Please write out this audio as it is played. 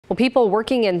Well, people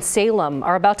working in Salem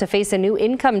are about to face a new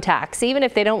income tax, even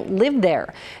if they don't live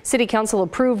there. City Council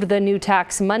approved the new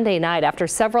tax Monday night after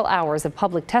several hours of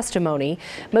public testimony.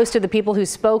 Most of the people who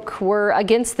spoke were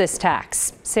against this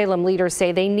tax. Salem leaders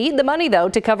say they need the money, though,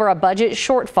 to cover a budget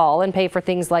shortfall and pay for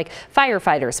things like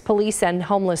firefighters, police, and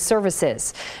homeless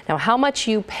services. Now, how much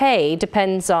you pay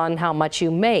depends on how much you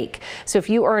make. So if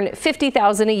you earn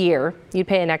 $50,000 a year, you'd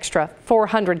pay an extra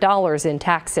 $400 in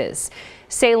taxes.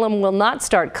 Salem will not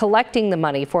start collecting the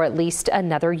money for at least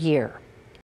another year.